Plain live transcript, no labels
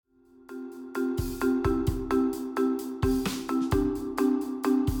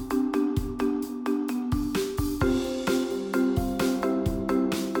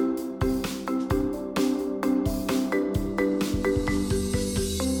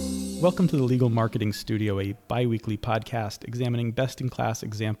Welcome to the Legal Marketing Studio, a bi-weekly podcast examining best-in-class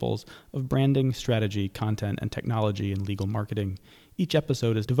examples of branding, strategy, content, and technology in legal marketing. Each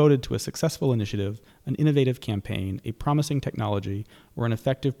episode is devoted to a successful initiative, an innovative campaign, a promising technology, or an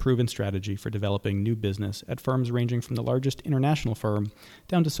effective proven strategy for developing new business at firms ranging from the largest international firm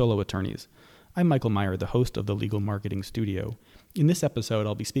down to solo attorneys. I'm Michael Meyer, the host of the Legal Marketing Studio. In this episode,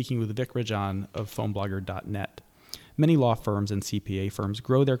 I'll be speaking with Vic Rajan of PhoneBlogger.net. Many law firms and CPA firms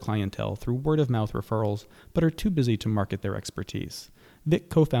grow their clientele through word-of-mouth referrals, but are too busy to market their expertise. Vic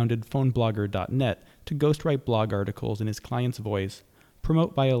co-founded PhoneBlogger.net to ghostwrite blog articles in his client's voice,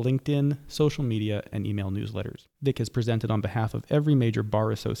 promote via LinkedIn, social media, and email newsletters. Vic has presented on behalf of every major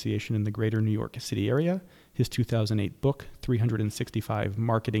bar association in the greater New York City area. His 2008 book, 365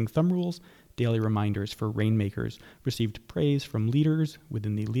 Marketing Thumb Rules, Daily Reminders for Rainmakers, received praise from leaders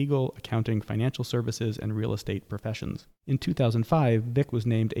within the legal, accounting, financial services, and real estate professions. In 2005, Vic was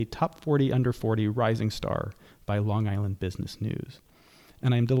named a Top 40 Under 40 Rising Star by Long Island Business News.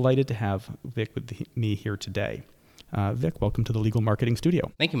 And I'm delighted to have Vic with me here today. Vic, welcome to the Legal Marketing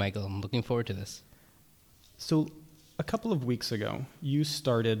Studio. Thank you, Michael. I'm looking forward to this. So a couple of weeks ago, you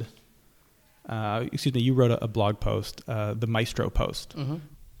you wrote a blog post, the Maestro post. Mm-hmm.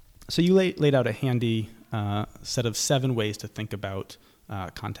 So you laid out a handy set of 7 ways to think about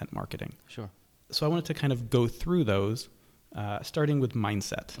content marketing. Sure. So I wanted to kind of go through those, starting with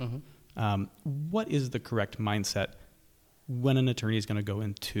mindset. Mm-hmm. What is the correct mindset when an attorney is going to go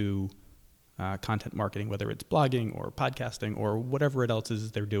into content marketing, whether it's blogging or podcasting or whatever it else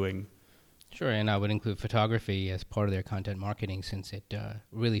is they're doing? Sure, and I would include photography as part of their content marketing since it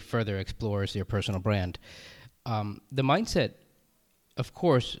really further explores their personal brand. The mindset, of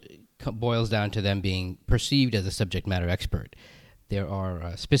course, boils down to them being perceived as a subject matter expert. There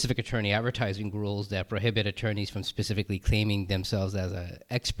are specific attorney advertising rules that prohibit attorneys from specifically claiming themselves as an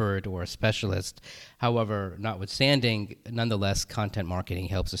expert or a specialist. However, notwithstanding, nonetheless, content marketing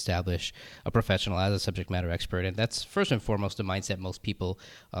helps establish a professional as a subject matter expert, and that's first and foremost the mindset most people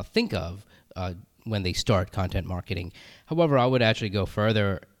think of when they start content marketing. However, I would actually go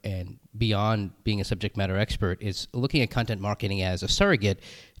further and beyond being a subject matter expert is looking at content marketing as a surrogate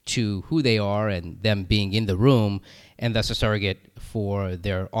to who they are and them being in the room, and thus a surrogate for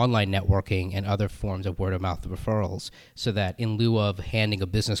their online networking and other forms of word-of-mouth referrals, so that in lieu of handing a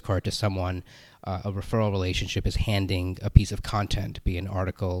business card to someone, a referral relationship is handing a piece of content, be an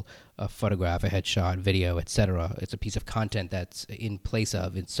article, a photograph, a headshot, video, etc. It's a piece of content that's in place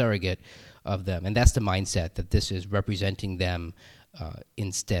of, in surrogate of them, and that's the mindset that this is representing them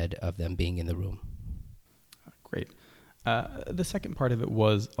instead of them being in the room. Great. The second part of it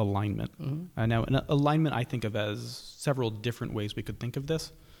was alignment. Mm-hmm. Now, an alignment I think of as several different ways we could think of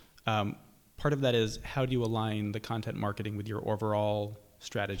this. Part of that is how do you align the content marketing with your overall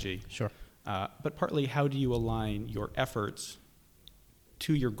strategy? Sure. But partly, how do you align your efforts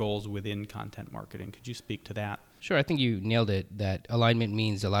to your goals within content marketing? Could you speak to that? Sure, I think you nailed it, that alignment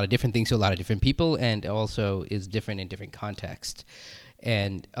means a lot of different things to a lot of different people and also is different in different contexts.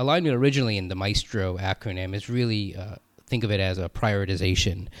 And alignment originally in the Maestro acronym is really think of it as a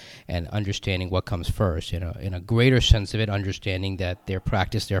prioritization and understanding what comes first. In a greater sense of it, understanding that their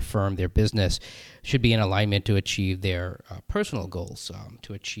practice, their firm, their business should be in alignment to achieve their personal goals,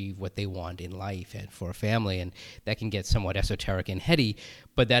 to achieve what they want in life and for a family. And that can get somewhat esoteric and heady,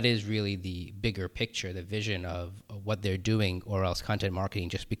 but that is really the bigger picture, the vision of what they're doing, or else content marketing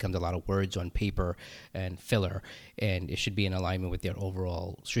just becomes a lot of words on paper and filler. And it should be in alignment with their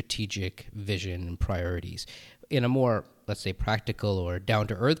overall strategic vision and priorities. In a more, let's say, practical or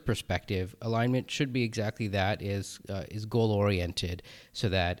down-to-earth perspective, alignment should be exactly that, is goal-oriented, so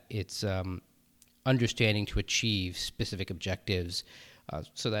that it's understanding to achieve specific objectives,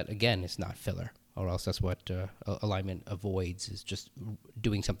 so that, again, it's not filler, or else that's what alignment avoids, is just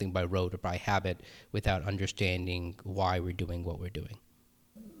doing something by rote or by habit without understanding why we're doing what we're doing.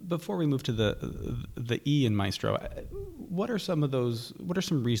 Before we move to the E in Maestro, what are some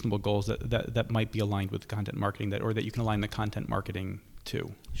reasonable goals that might be aligned with content marketing or that you can align the content marketing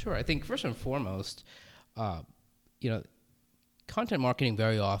to? Sure. I think first and foremost, content marketing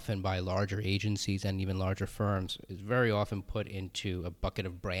very often by larger agencies and even larger firms is very often put into a bucket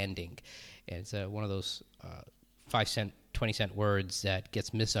of branding. And it's one of those 5-cent, 20-cent words that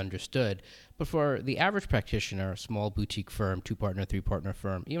gets misunderstood. But for the average practitioner, a small boutique firm, 2-partner, 3-partner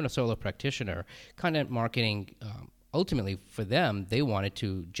firm, even a solo practitioner, content marketing, ultimately for them, they wanted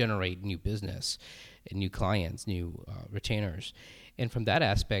to generate new business, new clients, new retainers. And from that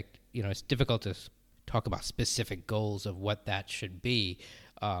aspect, it's difficult to talk about specific goals of what that should be.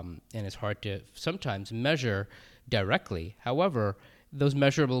 And it's hard to sometimes measure directly. However, those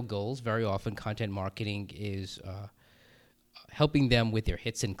measurable goals, very often content marketing is helping them with their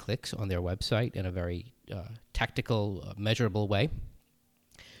hits and clicks on their website in a very tactical, measurable way,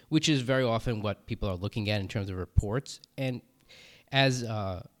 which is very often what people are looking at in terms of reports. And as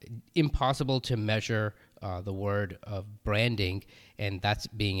impossible to measure the word of branding, and that's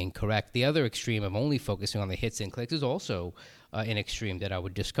being incorrect, the other extreme of only focusing on the hits and clicks is also an extreme that I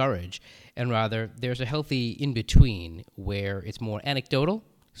would discourage. And rather, there's a healthy in-between where it's more anecdotal,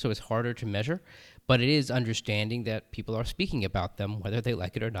 so it's harder to measure, but it is understanding that people are speaking about them, whether they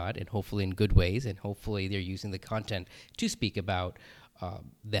like it or not, and hopefully in good ways, and hopefully they're using the content to speak about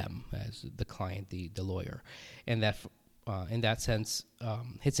them as the client, the lawyer. And that, in that sense,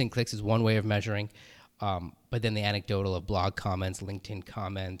 hits and clicks is one way of measuring, but then the anecdotal of blog comments, LinkedIn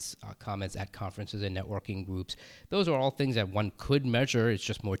comments, comments at conferences and networking groups, those are all things that one could measure. It's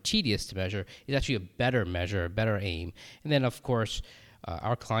just more tedious to measure. It's actually a better measure, a better aim. And then, of course,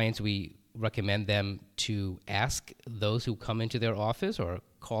 our clients, we recommend them to ask those who come into their office or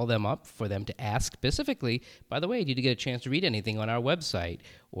call them up for them to ask specifically, by the way, did you get a chance to read anything on our website?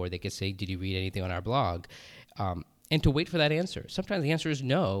 Or they could say, did you read anything on our blog? And to wait for that answer. Sometimes the answer is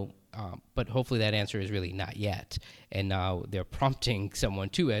no, but hopefully that answer is really not yet. And now they're prompting someone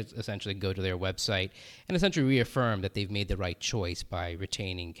to essentially go to their website and essentially reaffirm that they've made the right choice by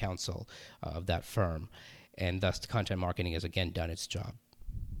retaining counsel of that firm. And thus, the content marketing has again done its job.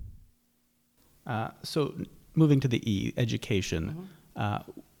 So moving to the E, education.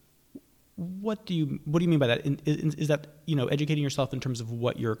 What do you mean by that? Is that, educating yourself in terms of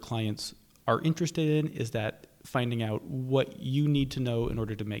what your clients are interested in? Is that finding out what you need to know in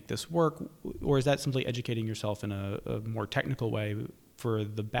order to make this work? Or is that simply educating yourself in a more technical way for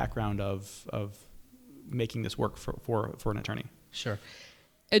the background of making this work for an attorney? Sure.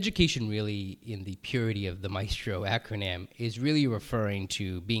 Education, really, in the purity of the Maestro acronym, is really referring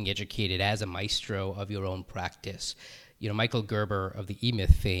to being educated as a maestro of your own practice. Michael Gerber of the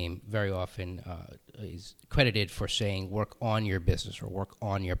eMyth fame very often is credited for saying work on your business or work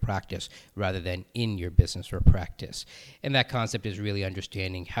on your practice rather than in your business or practice. And that concept is really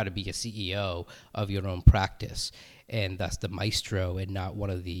understanding how to be a CEO of your own practice, and thus the maestro and not one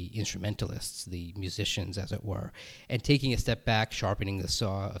of the instrumentalists, the musicians, as it were. And taking a step back, sharpening the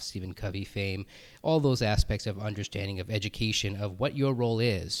saw of Stephen Covey fame, all those aspects of understanding of education of what your role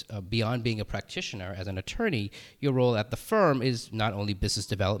is. Beyond being a practitioner as an attorney, your role at the firm is not only business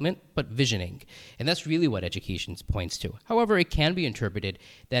development, but visioning. And that's really what education points to. However, it can be interpreted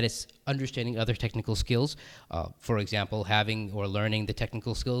that it's understanding other technical skills. For example, having or learning the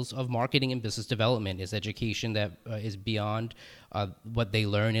technical skills of marketing and business development is education that is beyond what they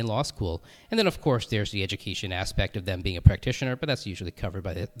learn in law school. And then, of course, there's the education aspect of them being a practitioner, but that's usually covered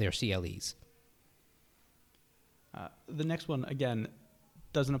by their CLEs. The next one, again,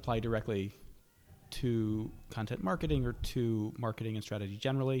 doesn't apply directly to content marketing or to marketing and strategy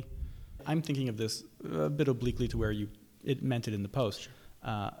generally. I'm thinking of this a bit obliquely to where it meant it in the post.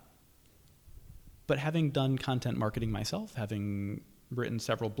 But having done content marketing myself, having written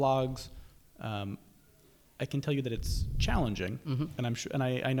several blogs, I can tell you that it's challenging. Mm-hmm. And I'm sure, and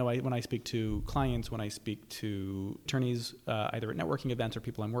I know when I speak to clients, when I speak to attorneys, either at networking events or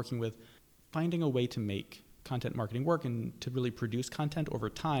people I'm working with, finding a way to make content marketing work and to really produce content over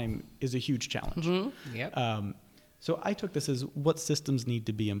time is a huge challenge. Mm-hmm. Yep. So I took this as what systems need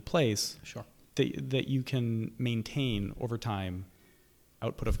to be in place sure. that you can maintain over time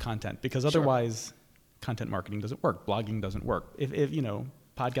output of content, because otherwise content marketing doesn't work, blogging doesn't work, if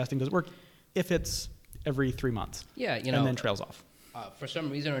podcasting doesn't work if it's every 3 months. Yeah, and then trails off. For some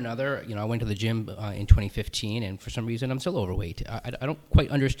reason or another, I went to the gym in 2015, and for some reason I'm still overweight. I don't quite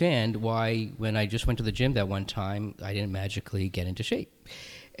understand why when I just went to the gym that one time, I didn't magically get into shape.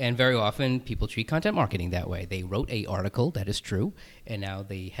 And very often people treat content marketing that way. They wrote an article, that is true, and now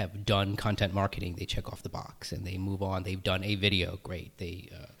they have done content marketing. They check off the box, and they move on. They've done a video, great. They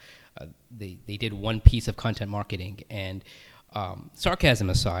did one piece of content marketing, and sarcasm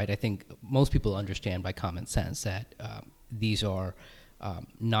aside, I think most people understand by common sense that these are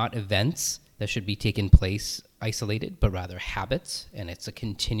not events that should be taking place isolated, but rather habits, and it's a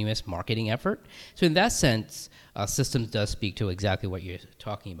continuous marketing effort. So in that sense, systems does speak to exactly what you're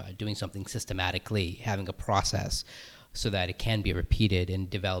talking about, doing something systematically, having a process so that it can be repeated and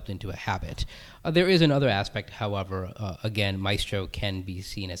developed into a habit. There is another aspect, however, again, Maestro can be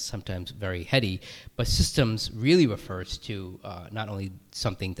seen as sometimes very heady, but systems really refers to not only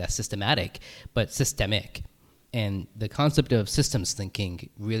something that's systematic, but systemic. And the concept of systems thinking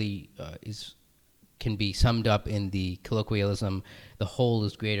really can be summed up in the colloquialism, the whole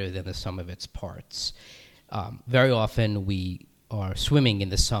is greater than the sum of its parts. Very often we are swimming in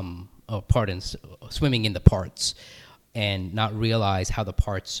the swimming in the parts, and not realize how the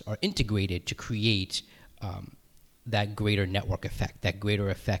parts are integrated to create that greater network effect, that greater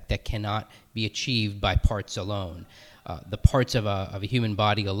effect that cannot be achieved by parts alone. The parts of a human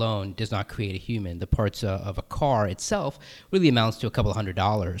body alone does not create a human. The parts of a car itself really amounts to a couple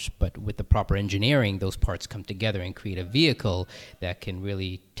 $100, but with the proper engineering, those parts come together and create a vehicle that can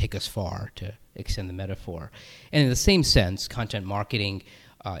really take us far, to extend the metaphor. And in the same sense, content marketing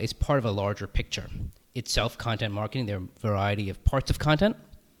is part of a larger picture. Itself, content marketing, there are a variety of parts of content,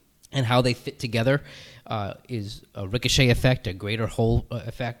 and how they fit together is a ricochet effect, a greater whole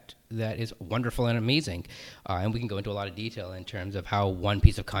effect that is wonderful and amazing. And we can go into a lot of detail in terms of how one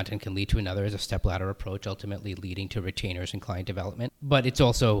piece of content can lead to another as a step-ladder approach, ultimately leading to retainers and client development. But it's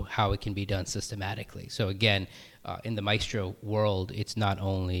also how it can be done systematically. So again, in the Maestro world, it's not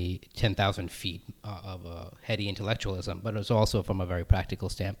only 10,000 feet of heady intellectualism, but it's also from a very practical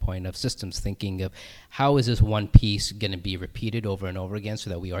standpoint of systems thinking of how is this one piece going to be repeated over and over again so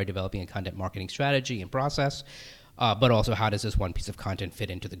that we are developing a content marketing strategy and process, but also how does this one piece of content fit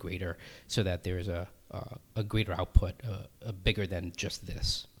into the greater so that there's a greater output, bigger than just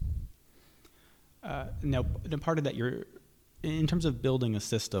this. Now, part of that, in terms of building a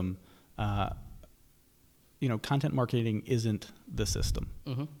system, content marketing isn't the system,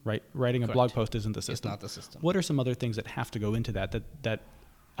 right? Writing Correct. a blog post isn't the system. It's not the system. What are some other things that have to go into that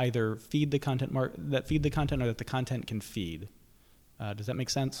either feed the content or that the content can feed? Does that make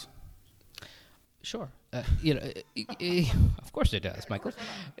sense? Sure. Of course it does, Michael.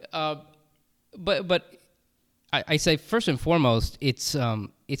 But I say first and foremost, it's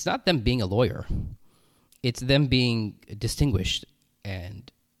not them being a lawyer. It's them being distinguished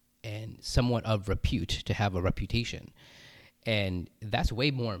and somewhat of repute, to have a reputation. And that's way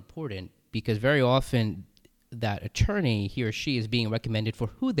more important, because very often that attorney, he or she, is being recommended for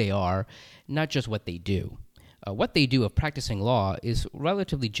who they are, not just what they do. What they do of practicing law is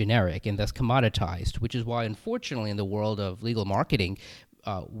relatively generic and thus commoditized, which is why, unfortunately, in the world of legal marketing,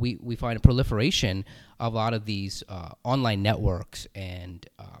 we find a proliferation of a lot of these online networks and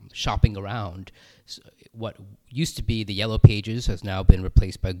shopping around. So what used to be the Yellow Pages has now been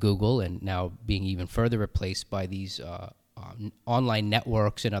replaced by Google, and now being even further replaced by these online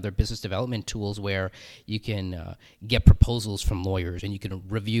networks and other business development tools where you can get proposals from lawyers and you can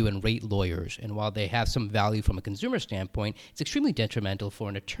review and rate lawyers. And while they have some value from a consumer standpoint, it's extremely detrimental for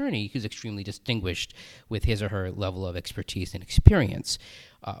an attorney who's extremely distinguished with his or her level of expertise and experience.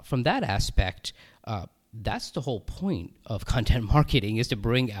 From that aspect, that's the whole point of content marketing, is to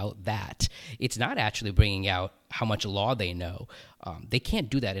bring out that. It's not actually bringing out how much law they know. They can't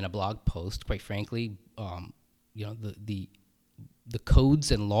do that in a blog post, quite frankly. The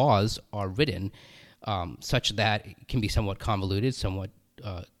codes and laws are written such that it can be somewhat convoluted, somewhat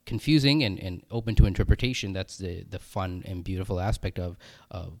confusing, and open to interpretation. That's the fun and beautiful aspect of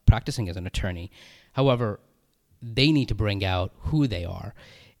practicing as an attorney. However, they need to bring out who they are,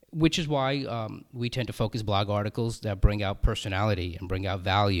 which is why we tend to focus blog articles that bring out personality and bring out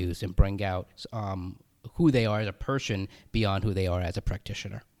values and bring out who they are as a person beyond who they are as a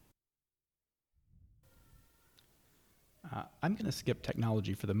practitioner. I'm going to skip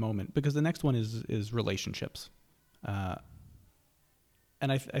technology for the moment, because the next one is relationships, and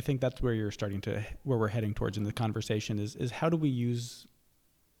I think that's where where we're heading towards in the conversation is how do we use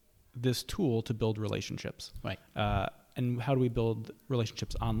this tool to build relationships, right? And how do we build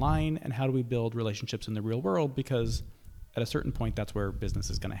relationships online, and how do we build relationships in the real world? Because at a certain point, that's where business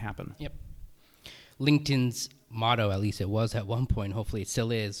is going to happen. Yep. LinkedIn's motto, at least it was at one point, hopefully it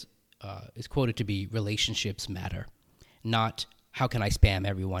still is quoted to be "Relationships matter," not how can I spam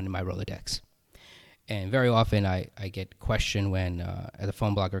everyone in my Rolodex. And very often I get questioned when, as a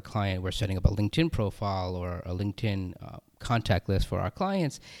phone blogger client, we're setting up a LinkedIn profile or a LinkedIn contact list for our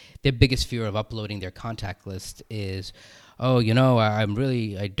clients. Their biggest fear of uploading their contact list is, I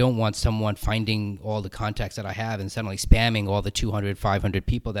don't want someone finding all the contacts that I have and suddenly spamming all the 200, 500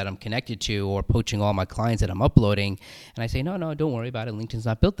 people that I'm connected to, or poaching all my clients that I'm uploading. And I say, no, don't worry about it. LinkedIn's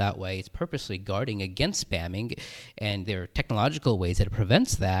not built that way. It's purposely guarding against spamming, and there are technological ways that it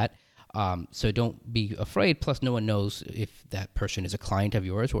prevents that. So don't be afraid. Plus, no one knows if that person is a client of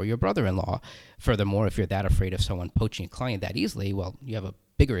yours or your brother-in-law. Furthermore, if you're that afraid of someone poaching a client that easily, well, you have a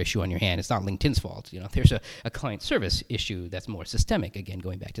bigger issue on your hand. It's not LinkedIn's fault. There's a client service issue that's more systemic, again,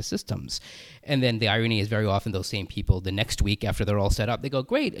 going back to systems. And then the irony is very often those same people, the next week after they're all set up, they go,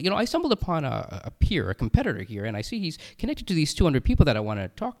 great, I stumbled upon a peer, a competitor here, and I see he's connected to these 200 people that I want to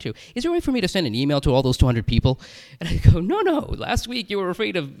talk to. Is there a way for me to send an email to all those 200 people? And I go, no. Last week you were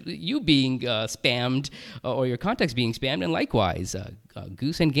afraid of you being spammed or your contacts being spammed, and likewise,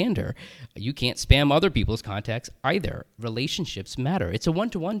 goose and gander. You can't spam other people's contacts either. Relationships matter. It's a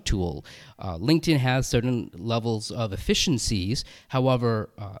one-to-one tool. LinkedIn has certain levels of efficiencies. However,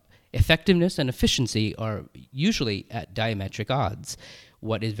 effectiveness and efficiency are usually at diametric odds.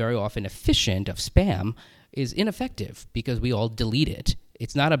 What is very often efficient of spam is ineffective because we all delete it.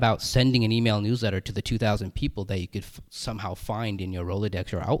 It's not about sending an email newsletter to the 2,000 people that you could somehow find in your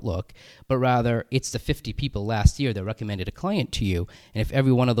Rolodex or Outlook, but rather it's the 50 people last year that recommended a client to you. And if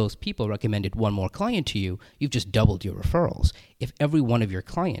every one of those people recommended one more client to you, you've just doubled your referrals. If every one of your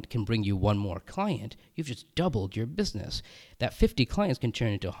client can bring you one more client, you've just doubled your business. That 50 clients can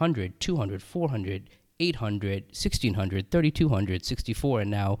turn into 100, 200, 400, 800, 1,600, 3,200, 64,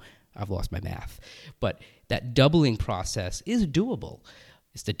 and now I've lost my math. But that doubling process is doable.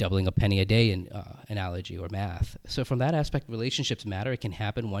 It's the doubling a penny a day in analogy or math. So from that aspect, relationships matter. It can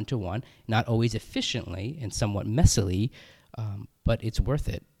happen one-to-one, not always efficiently and somewhat messily, but it's worth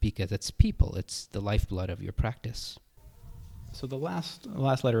it because it's people. It's the lifeblood of your practice. So the last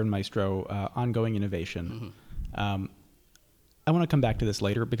letter in Maestro, ongoing innovation. Mm-hmm. I want to come back to this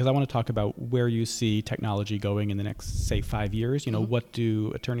later because I want to talk about where you see technology going in the next, say, 5 years. Mm-hmm. What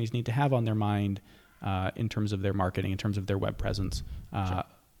do attorneys need to have on their mind in terms of their marketing, in terms of their web presence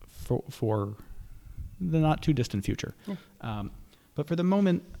for the not too distant future. Yeah. But for the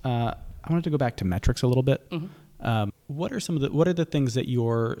moment, I wanted to go back to metrics a little bit. Mm-hmm. What are the things that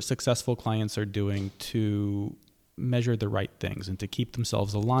your successful clients are doing to measure the right things and to keep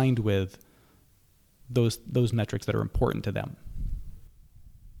themselves aligned with those metrics that are important to them?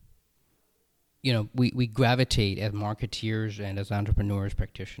 We gravitate as marketeers and as entrepreneurs,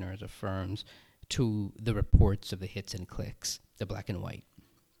 practitioners of firms to the reports of the hits and clicks, the black and white,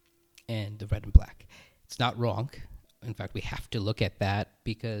 and the red and black. It's not wrong. In fact, we have to look at that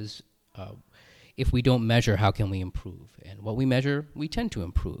because if we don't measure, how can we improve? And what we measure, we tend to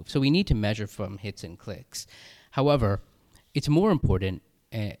improve. So we need to measure from hits and clicks. However, it's more important,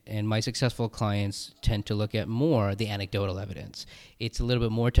 and my successful clients tend to look at more the anecdotal evidence. It's a little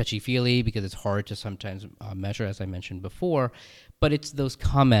bit more touchy-feely because it's hard to sometimes measure, as I mentioned before, but it's those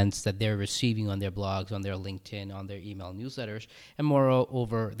comments that they're receiving on their blogs, on their LinkedIn, on their email newsletters, and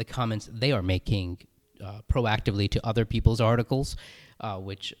moreover, the comments they are making proactively to other people's articles,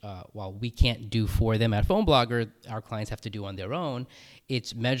 which while we can't do for them at PhoneBlogger, our clients have to do on their own.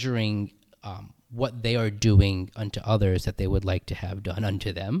 It's measuring what they are doing unto others that they would like to have done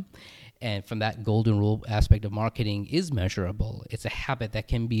unto them. And from that golden rule aspect of marketing is measurable. It's a habit that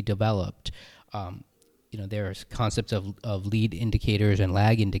can be developed. There's concepts of lead indicators and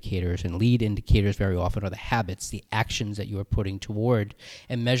lag indicators, and lead indicators very often are the habits, the actions that you are putting toward,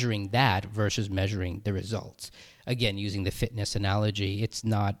 and measuring that versus measuring the results. Again, using the fitness analogy, it's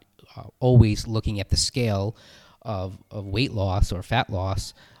not always looking at the scale of weight loss or fat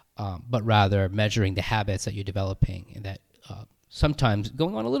loss, but rather measuring the habits that you're developing, and that sometimes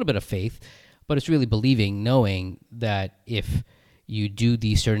going on a little bit of faith, but it's really believing, knowing that if you do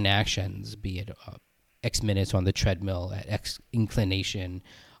these certain actions, be it X minutes on the treadmill at X inclination,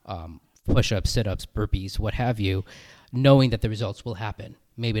 push-ups, sit-ups, burpees, what have you, knowing that the results will happen.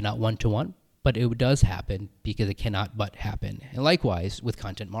 Maybe not one-to-one, but it does happen because it cannot but happen. And likewise, with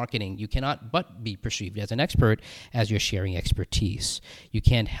content marketing, you cannot but be perceived as an expert as you're sharing expertise. You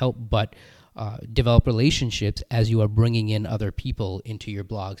can't help but develop relationships as you are bringing in other people into your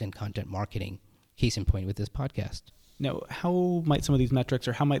blogs and content marketing. Case in point with this podcast. Now, how might some of these metrics,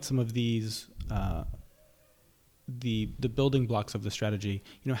 or how might some of these the building blocks of the strategy,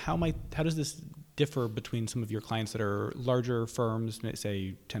 how does this differ between some of your clients that are larger firms,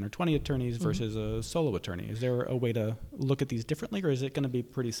 say 10 or 20 attorneys, mm-hmm. versus a solo attorney? Is there a way to look at these differently, or is it going to be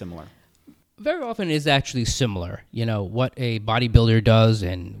pretty similar? Very often it is actually similar. What a bodybuilder does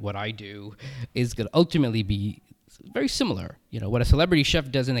and what I do is going to ultimately be very similar. What a celebrity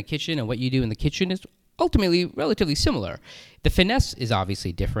chef does in the kitchen and what you do in the kitchen is ultimately relatively similar. The finesse is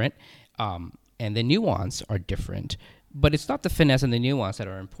obviously different, and the nuance are different, but it's not the finesse and the nuance that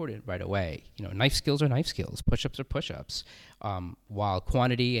are important right away. Knife skills are knife skills, push-ups are push-ups. While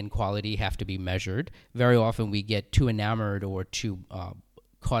quantity and quality have to be measured, very often we get too enamored or too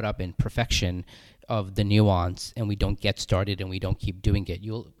caught up in perfection of the nuance and we don't get started and we don't keep doing it.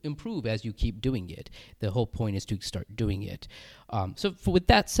 You'll improve as you keep doing it. The whole point is to start doing it. With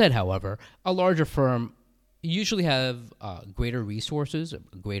that said, however, a larger firm usually have greater resources, a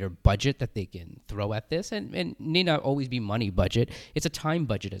greater budget that they can throw at this, and need not always be money budget. It's a time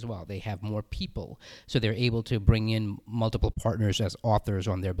budget as well. They have more people, so they're able to bring in multiple partners as authors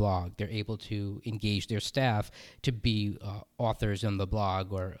on their blog. They're able to engage their staff to be authors on the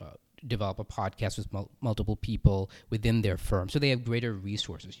blog or develop a podcast with multiple people within their firm. So they have greater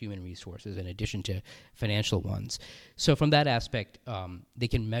resources, human resources, in addition to financial ones. So from that aspect, they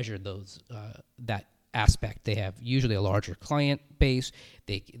can measure those that aspect. They have usually a larger client base.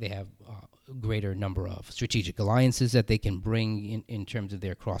 They have a greater number of strategic alliances that they can bring in terms of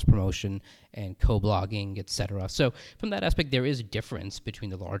their cross-promotion and co-blogging, etc. So from that aspect, there is a difference between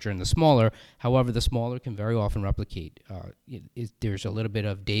the larger and the smaller. However, the smaller can very often replicate. There's a little bit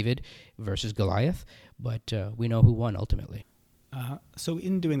of David versus Goliath, but we know who won ultimately. So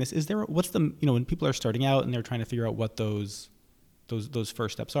in doing this, what's the, when people are starting out and they're trying to figure out what those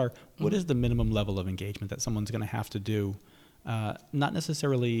first steps are, what is the minimum level of engagement that someone's going to have to do, not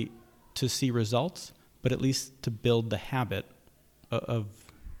necessarily to see results, but at least to build the habit of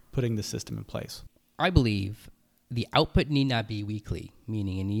putting the system in place? I believe the output need not be weekly,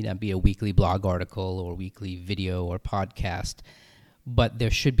 meaning it need not be a weekly blog article or weekly video or podcast, but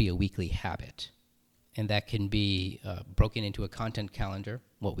there should be a weekly habit. And that can be broken into a content calendar,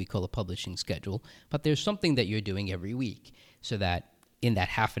 what we call a publishing schedule. But there's something that you're doing every week, so that in that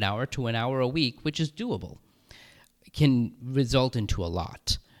half an hour to an hour a week, which is doable, can result into a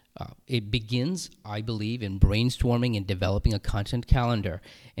lot. It begins, I believe, in brainstorming and developing a content calendar.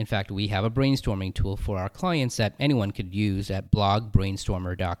 In fact, we have a brainstorming tool for our clients that anyone could use at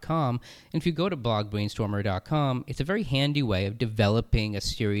blogbrainstormer.com. And if you go to blogbrainstormer.com, it's a very handy way of developing a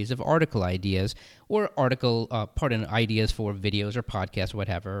series of article ideas or ideas for videos or podcasts or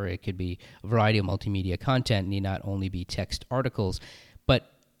whatever. It could be a variety of multimedia content, need not only be text articles.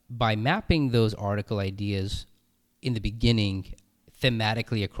 But by mapping those article ideas in the beginning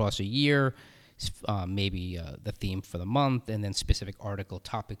thematically across a year, maybe the theme for the month, and then specific article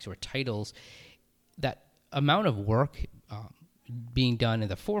topics or titles, that amount of work being done in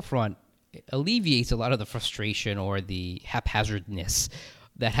the forefront alleviates a lot of the frustration or the haphazardness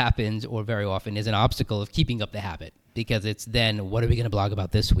that happens or very often is an obstacle of keeping up the habit, because it's then, what are we going to blog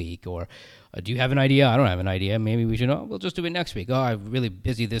about this week? Or do you have an idea? I don't have an idea. Maybe we should, we'll just do it next week. I'm really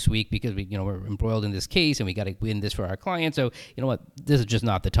busy this week because we're embroiled in this case and we got to win this for our client. So you know what? This is just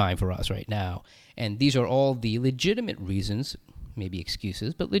not the time for us right now. And these are all the legitimate reasons, maybe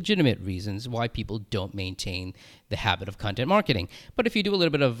excuses, but legitimate reasons why people don't maintain the habit of content marketing. But if you do a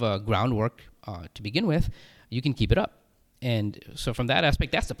little bit of groundwork to begin with, you can keep it up. And so from that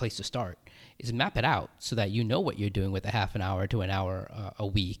aspect, that's the place to start, is map it out so that you know what you're doing with a half an hour to an hour a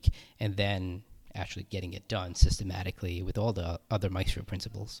week, and then actually getting it done systematically with all the other Maestro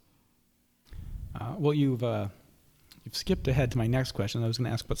principles. Well, you've skipped ahead to my next question. I was going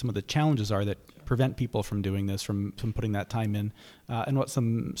to ask what some of the challenges are that prevent people from doing this, from putting that time in, and what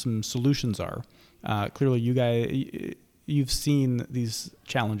some solutions are. Clearly, you've seen these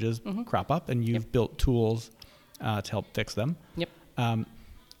challenges crop up, and you've built tools to help fix them. Yep.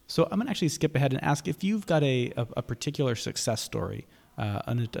 So I'm going to actually skip ahead and ask if you've got a particular success story,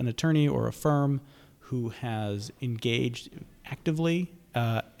 an attorney or a firm who has engaged actively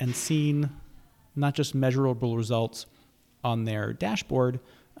and seen not just measurable results on their dashboard,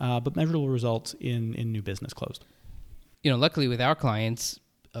 but measurable results in new business closed. Luckily with our clients,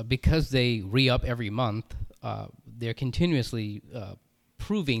 because they re-up every month, they're continuously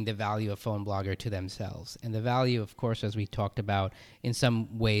proving the value of Phone Blogger to themselves. And the value, of course, as we talked about, in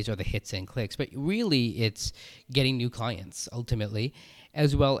some ways are the hits and clicks, but really it's getting new clients ultimately,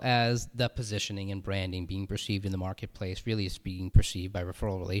 as well as the positioning and branding being perceived in the marketplace. Really is being perceived by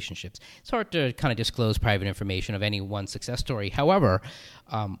referral relationships. It's hard to kind of disclose private information of any one success story. However,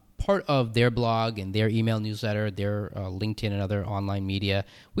 part of their blog and their email newsletter, their LinkedIn and other online media,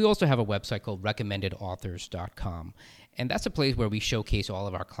 we also have a website called recommendedauthors.com. And that's a place where we showcase all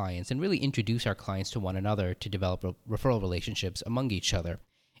of our clients and really introduce our clients to one another to develop referral relationships among each other.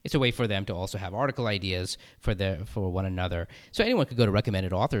 It's a way for them to also have article ideas for one another. So anyone could go to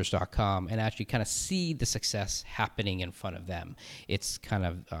recommendedauthors.com and actually kind of see the success happening in front of them. It's kind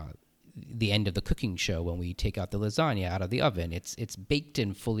of the end of the cooking show when we take out the lasagna out of the oven. It's baked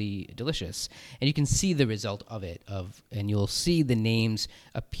and fully delicious, and you can see the result of it. And you'll see the names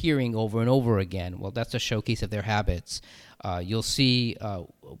appearing over and over again. Well, that's a showcase of their habits. You'll see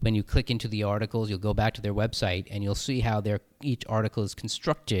when you click into the articles, you'll go back to their website, and you'll see how each article is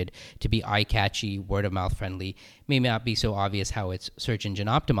constructed to be eye-catchy, word-of-mouth friendly. May not be so obvious how it's search engine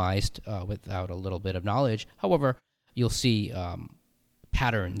optimized without a little bit of knowledge. However, you'll see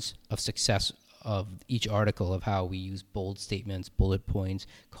patterns of success of each article, of how we use bold statements, bullet points,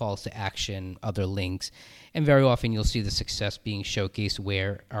 calls to action, other links. And very often you'll see the success being showcased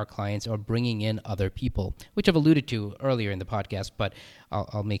where our clients are bringing in other people, which I've alluded to earlier in the podcast, but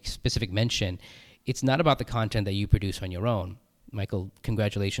I'll make specific mention. It's not about the content that you produce on your own. Michael,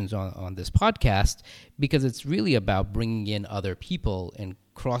 congratulations on this podcast, because it's really about bringing in other people and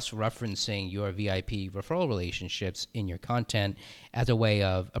cross-referencing your VIP referral relationships in your content as a way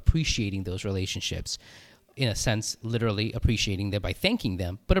of appreciating those relationships. In a sense, literally appreciating them by thanking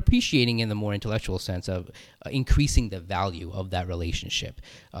them, but appreciating in the more intellectual sense of increasing the value of that relationship,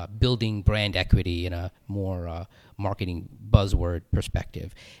 building brand equity in a more marketing buzzword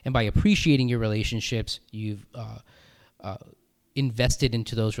perspective. And by appreciating your relationships, you've invested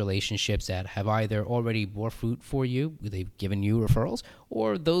into those relationships that have either already bore fruit for you, they've given you referrals,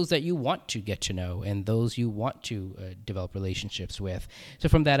 or those that you want to get to know and those you want to develop relationships with. So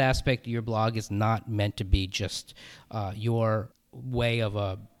from that aspect, your blog is not meant to be just your way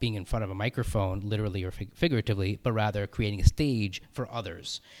of being in front of a microphone, literally or figuratively, but rather creating a stage for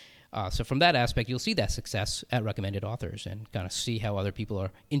others. So from that aspect, you'll see that success at Recommended Authors and kind of see how other people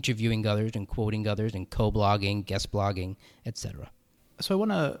are interviewing others and quoting others and co-blogging, guest blogging, etc. So I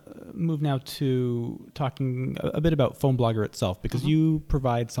want to move now to talking a bit about PhoneBlogger itself, because you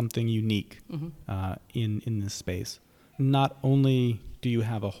provide something unique in this space. Not only do you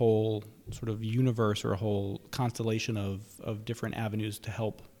have a whole sort of universe or a whole constellation of different avenues to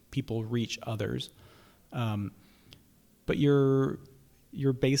help people reach others, but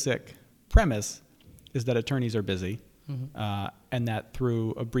your basic premise is that attorneys are busy, and that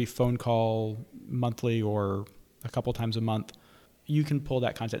through a brief phone call monthly or a couple times a month, you can pull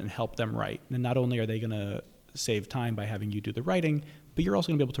that content and help them write. And not only are they going to save time by having you do the writing, but you're also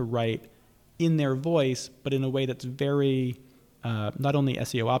going to be able to write in their voice, but in a way that's very not only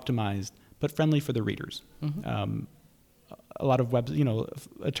SEO optimized, but friendly for the readers. A lot of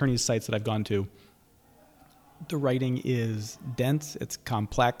attorneys' sites that I've gone to, the writing is dense, it's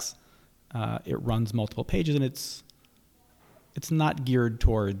complex, it runs multiple pages, and it's not geared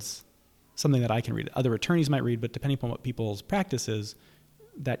towards something that I can read. Other attorneys might read, but depending upon what people's practice is,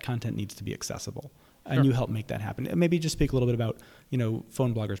 that content needs to be accessible. And Sure. you help make that happen. And maybe just speak a little bit about,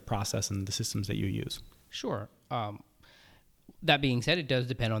 PhoneBlogger's process and the systems that you use. Sure. That being said, it does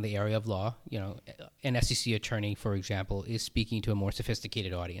depend on the area of law. An SEC attorney, for example, is speaking to a more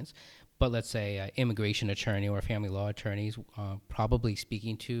sophisticated audience. But let's say an immigration attorney or a family law attorney is probably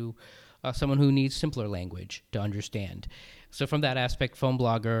speaking to someone who needs simpler language to understand. So from that aspect,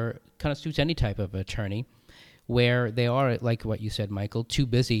 PhoneBlogger kind of suits any type of attorney where they are, like what you said, Michael, too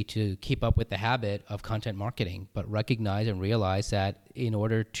busy to keep up with the habit of content marketing, but recognize and realize that in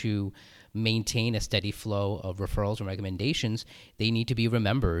order to maintain a steady flow of referrals and recommendations, they need to be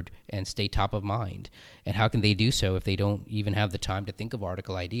remembered and stay top of mind. And how can they do so if they don't even have the time to think of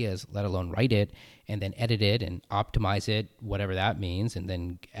article ideas, let alone write it and then edit it and optimize it, whatever that means, and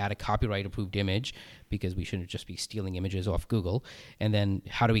then add a copyright-approved image, because we shouldn't just be stealing images off Google. And then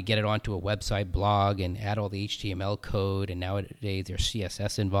how do we get it onto a website, blog, and add all the HTML code? And nowadays there's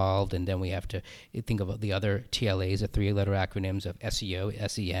CSS involved, and then we have to think of the other TLAs, the three-letter acronyms of SEO,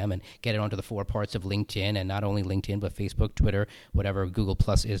 SEM, and get it onto the 4 parts of LinkedIn, and not only LinkedIn, but Facebook, Twitter, whatever Google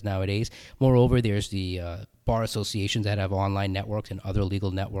Plus is nowadays. Moreover, there's the bar associations that have online networks and other legal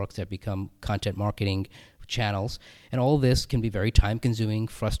networks that become content marketing channels. And all this can be very time-consuming,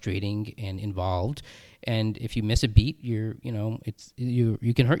 frustrating, and involved. And if you miss a beat, you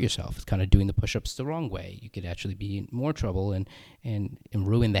can hurt yourself. It's kind of doing the push-ups the wrong way. You could actually be in more trouble and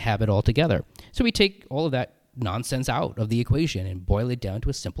ruin the habit altogether. So we take all of that nonsense out of the equation and boil it down to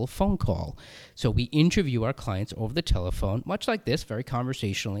a simple phone call. So we interview our clients over the telephone, much like this, very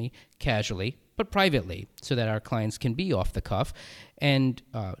conversationally, casually, but privately, so that our clients can be off the cuff and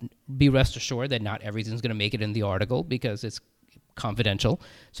be rest assured that not everything's going to make it in the article because it's confidential.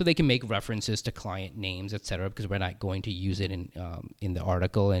 So they can make references to client names, etc., because we're not going to use it in the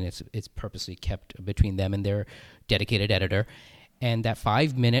article, and it's purposely kept between them and their dedicated editor. And that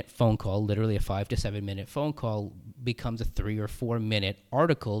 5-minute phone call, literally a 5 to 7 minute phone call, becomes a 3 or 4 minute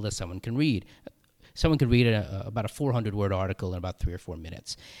article that someone can read. someone could read about a 400-word article in about 3 or 4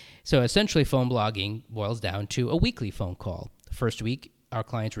 minutes. So essentially, phone blogging boils down to a weekly phone call. The first week, our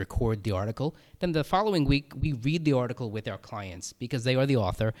clients record the article. Then the following week, we read the article with our clients because they are the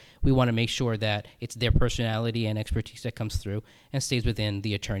author. We want to make sure that it's their personality and expertise that comes through and stays within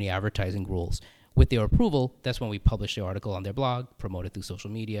the attorney advertising rules. With their approval, that's when we publish the article on their blog, promote it through social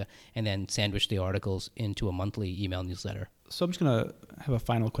media, and then sandwich the articles into a monthly email newsletter. So I'm just going to have a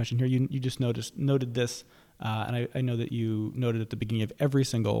final question here. You just noted this, and I know that you noted at the beginning of every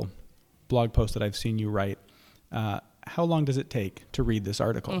single blog post that I've seen you write. How long does it take to read this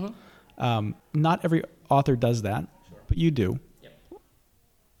article? Mm-hmm. Not every author does that, but you do.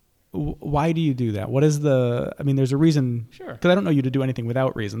 Why do you do that? What is there's a reason. Sure. Because I don't know you to do anything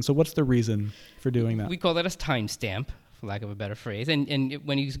without reason. So what's the reason for doing that? We call that a timestamp, for lack of a better phrase. And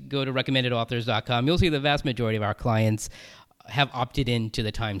when you go to recommendedauthors.com, you'll see the vast majority of our clients have opted into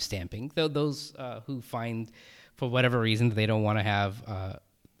the timestamping. Though those who find, for whatever reason, they don't want to have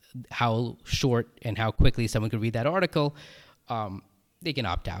how short and how quickly someone could read that article, they can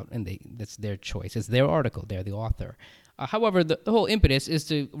opt out, and that's their choice. It's their article. They're the author. However, the whole impetus is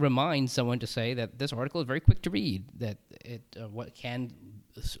to remind someone to say that this article is very quick to read, that what can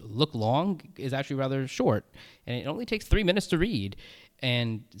look long is actually rather short, and it only takes 3 minutes to read.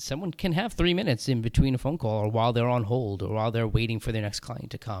 And someone can have 3 minutes in between a phone call or while they're on hold or while they're waiting for their next client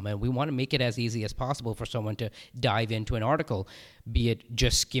to come. And we want to make it as easy as possible for someone to dive into an article, be it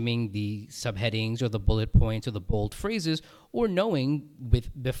just skimming the subheadings or the bullet points or the bold phrases, or knowing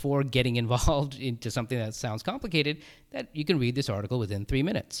before getting involved into something that sounds complicated that you can read this article within 3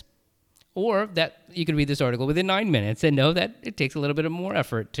 minutes. Or that you can read this article within 9 minutes and know that it takes a little bit of more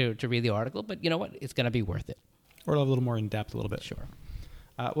effort to read the article, but you know what? It's going to be worth it. Or a little more in-depth a little bit. Sure.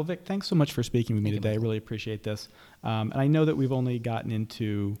 Well, Vic, thanks so much for speaking with me today. I really appreciate this. And I know that we've only gotten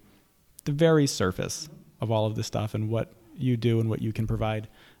into the very surface of all of this stuff and what you do and what you can provide.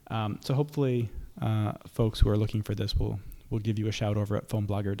 So hopefully folks who are looking for this will give you a shout over at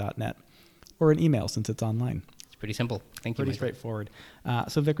phoneblogger.net or an email since it's online. It's pretty simple. Thank you. Pretty straightforward.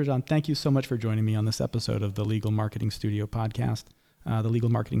 So Vic Rajan, thank you so much for joining me on this episode of the Legal Marketing Studio podcast. The Legal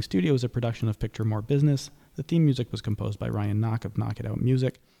Marketing Studio is a production of Picture More Business. The theme music was composed by Ryan Knock of Knock It Out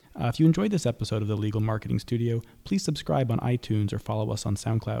Music. If you enjoyed this episode of the Legal Marketing Studio, please subscribe on iTunes or follow us on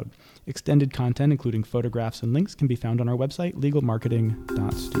SoundCloud. Extended content, including photographs and links, can be found on our website,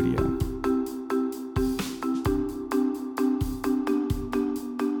 legalmarketing.studio.